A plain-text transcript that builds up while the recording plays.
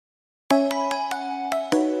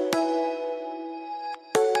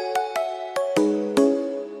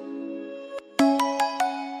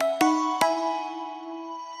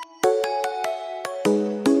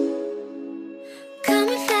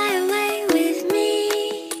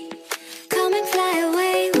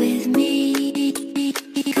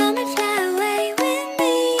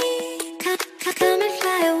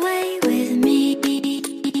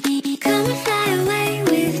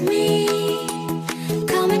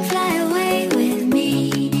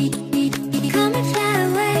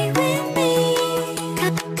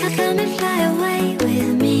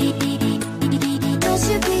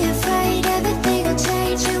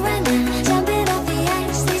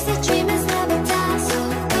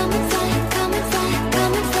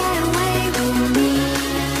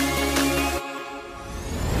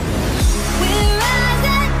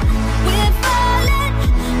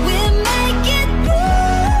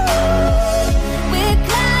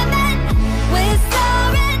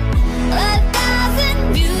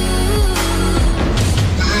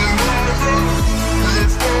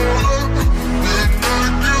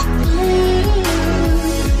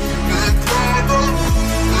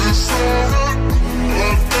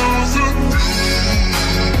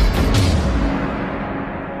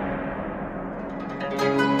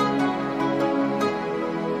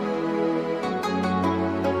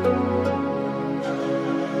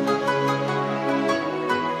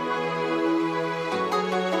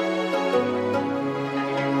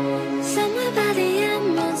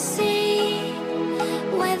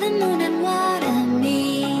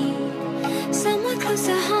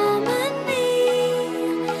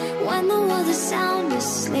world is sound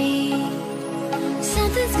asleep.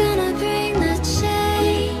 Something's gonna bring the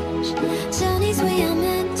change. Journeys we are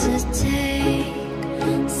meant to take.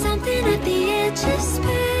 Something at the edge of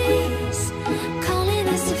space, calling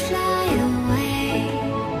us to fly away.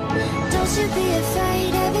 Don't you be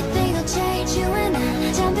afraid, everything will change. You and I,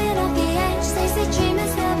 jumping off the edge. They say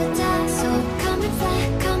dreamers never die. So come and fly,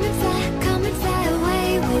 come and fly, come and fly away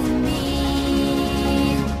with me.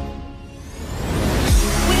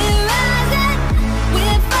 We're rising,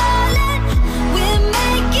 we're falling, we're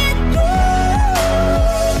making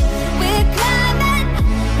moves. We're climbing,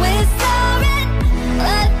 we're soaring,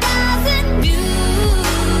 1,000 views.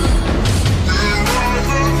 We're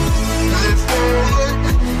rising, we're falling,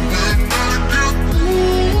 we're making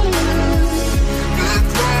moves. We're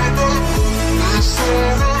climbing, we're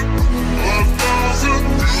soaring, 1,000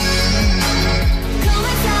 views. Come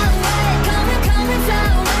and fly away, come and fly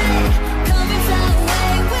away, come and fly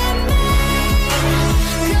away with me.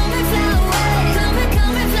 Come and fly away,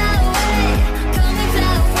 come and fly away, come and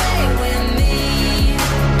fly away with me.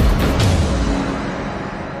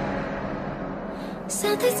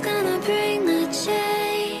 Something's gonna bring the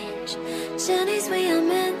change. Journeys we are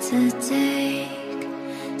meant to take.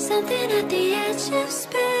 Something at the edge of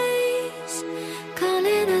space,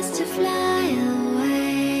 calling us to fly away.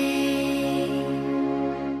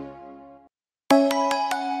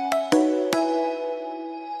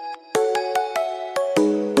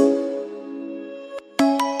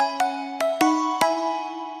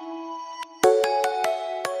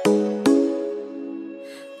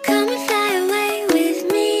 Come and fly away with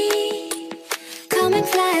me. Come and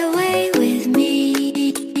fly away with me.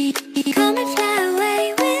 Come and fly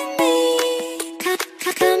away with me.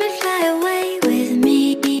 Come and fly away with me.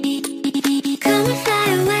 Come and fly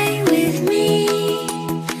away with me.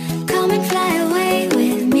 Come and fly away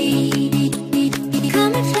with me.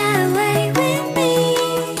 Come and fly away with me.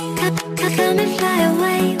 Come and fly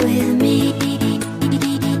away with me.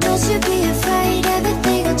 Don't you be afraid,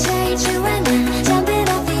 everything will change. You and I, jumping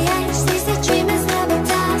off the edge. They say dreamers never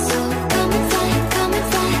die. So come and fly, come and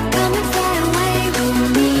fly, come and fly away with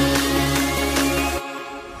me.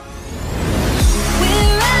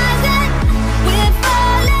 We're rising, we're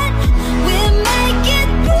falling, we're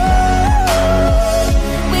making moves.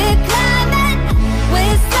 We're climbing,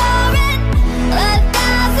 we're soaring,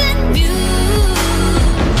 1,000 views.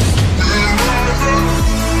 We're rising,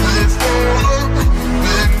 we're falling, we're making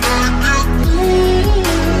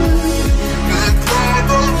moves. We're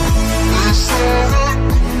climbing, we're soaring,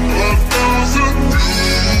 1,000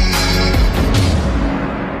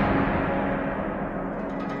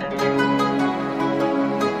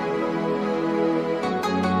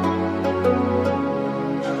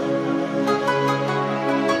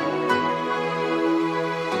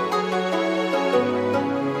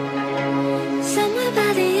 Somewhere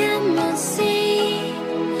by the emerald sea,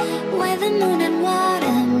 where the moon and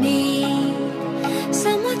water meet.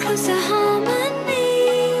 Somewhere close to harmony,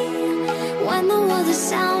 when the world is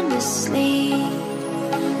sound asleep.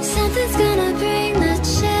 Something's gonna bring the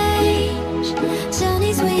change.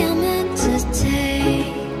 Journeys we are meant to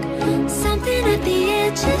take. Something at the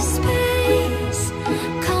edge of space,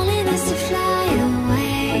 calling us to fly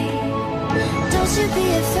away. Don't you be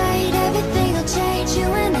afraid, everything will change. You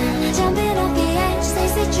and I, jumping off the edge. They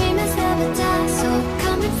say dreamers never die. So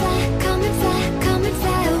come and fly, come and fly, come and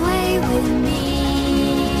fly away with me.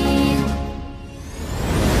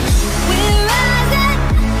 We're rising,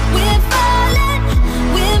 we're falling,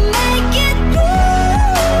 we're making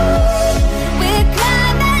moves. We're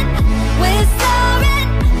climbing, we're soaring,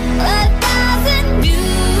 1,000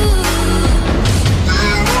 views.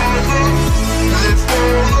 We're rising, we're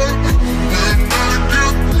falling, we're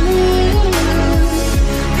making moves.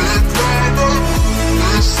 We're climbing,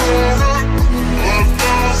 we're soaring,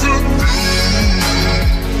 1,000 views.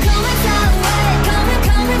 Come and fly away, come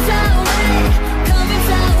and fly away, come and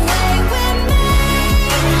fly away with me.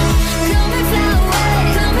 Come and fly away,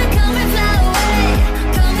 come and fly away,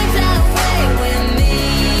 come and fly away with me.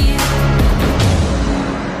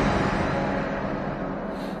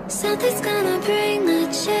 Something's gonna bring the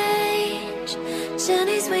change.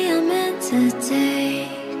 Journeys we are meant to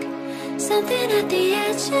take. Something at the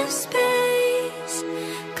edge of space,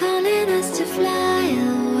 calling us to fly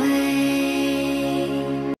away.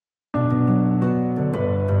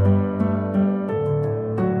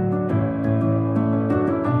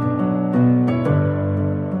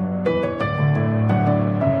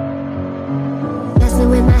 Messing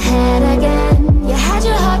with my head again. You had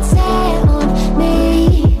your heart set on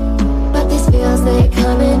me, but these feels, they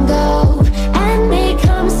come and go, and they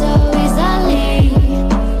come so easily.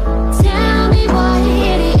 Tell me what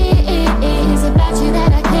it is.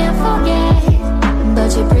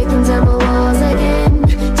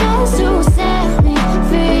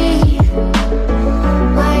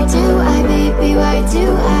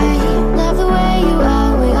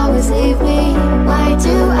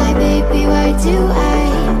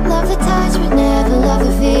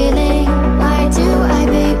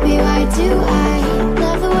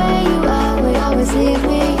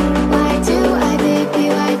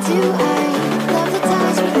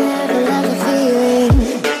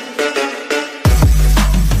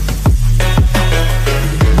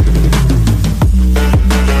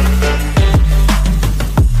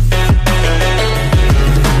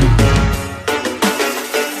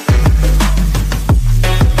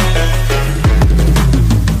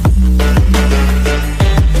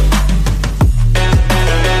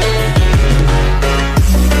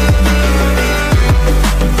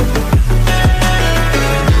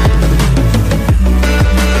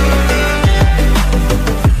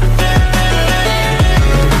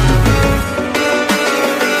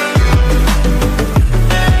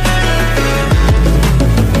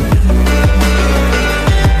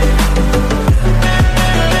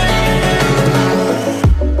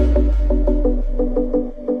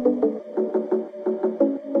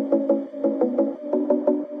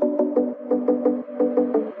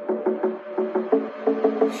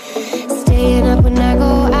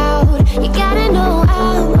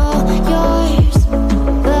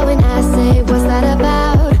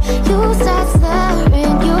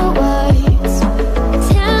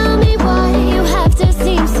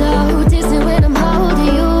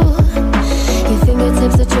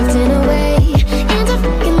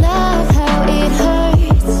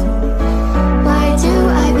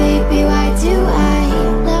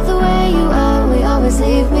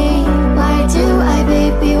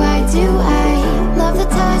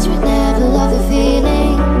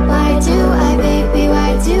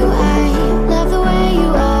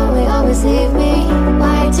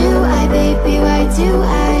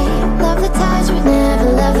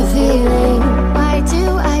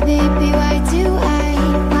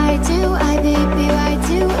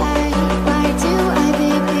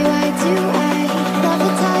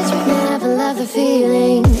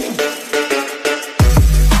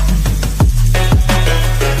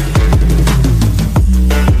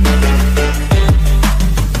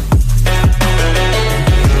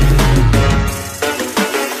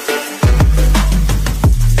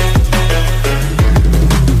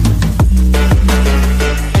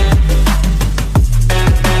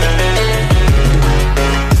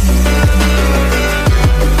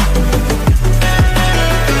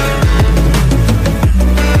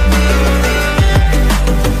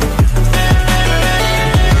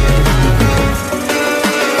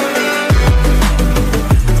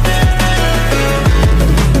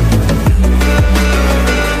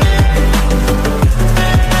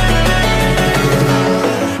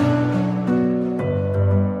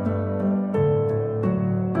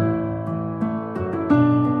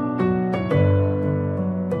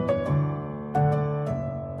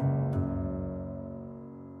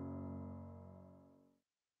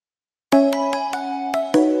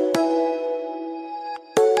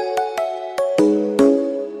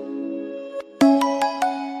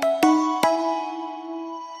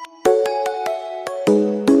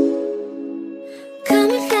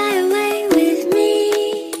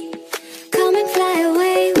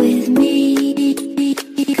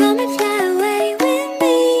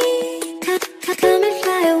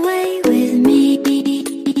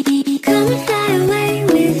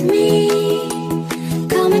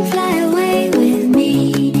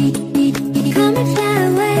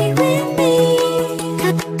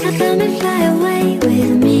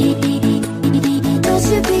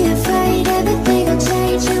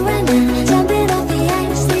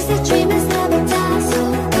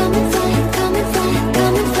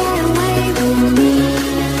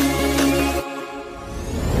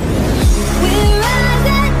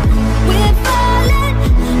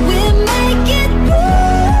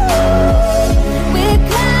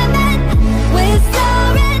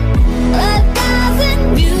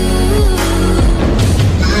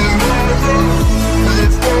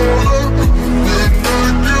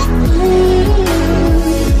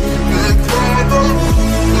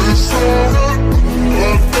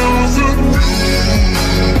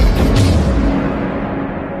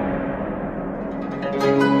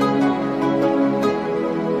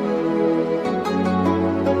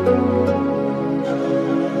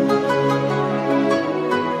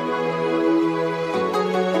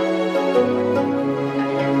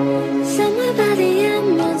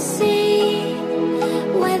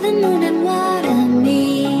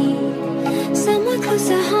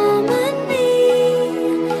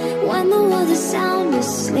 to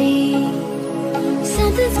sleep.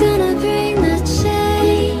 Something's gonna bring the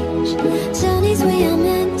change. Journeys we are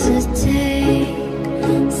meant to take.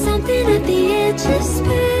 Something at the edge of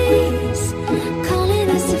space, calling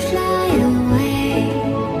us to fly away.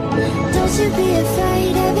 Don't you be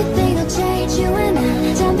afraid, everything will change. You and I,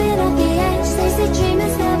 jumping off the edge. They say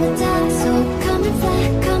dreamers never die. So come and fly,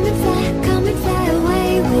 come and fly, come and fly away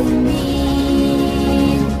with me.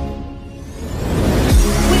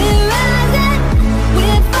 We're rising,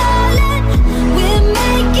 we're falling, we're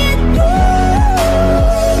making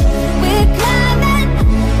moves. We're climbing,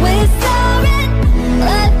 we're soaring,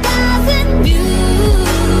 1,000 views.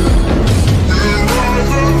 We're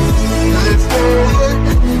rising, we're falling,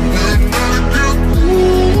 we're making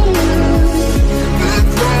moves. We're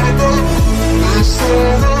climbing, we're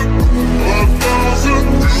soaring, 1,000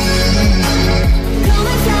 views. Come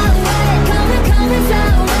and fly away, come and fly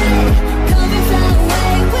away, come and fly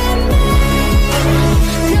away with me.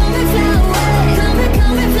 Come and fly away,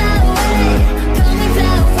 come and fly away, come and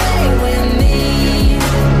fly away with me.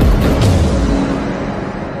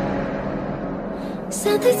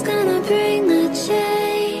 Something's gonna bring the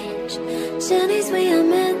change. Journeys we are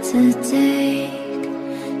meant to take.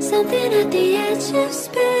 Something at the edge of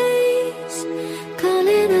space,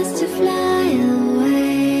 calling us to fly away.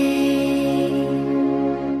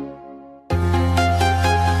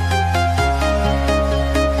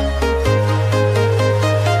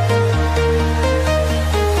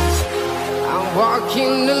 I'm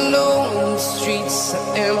walking alone, the streets are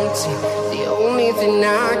empty. The only thing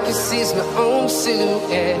I can see is my own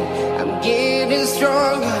silhouette. I'm getting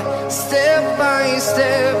stronger, step by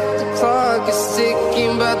step. The clock is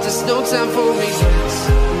ticking, but there's no time for me.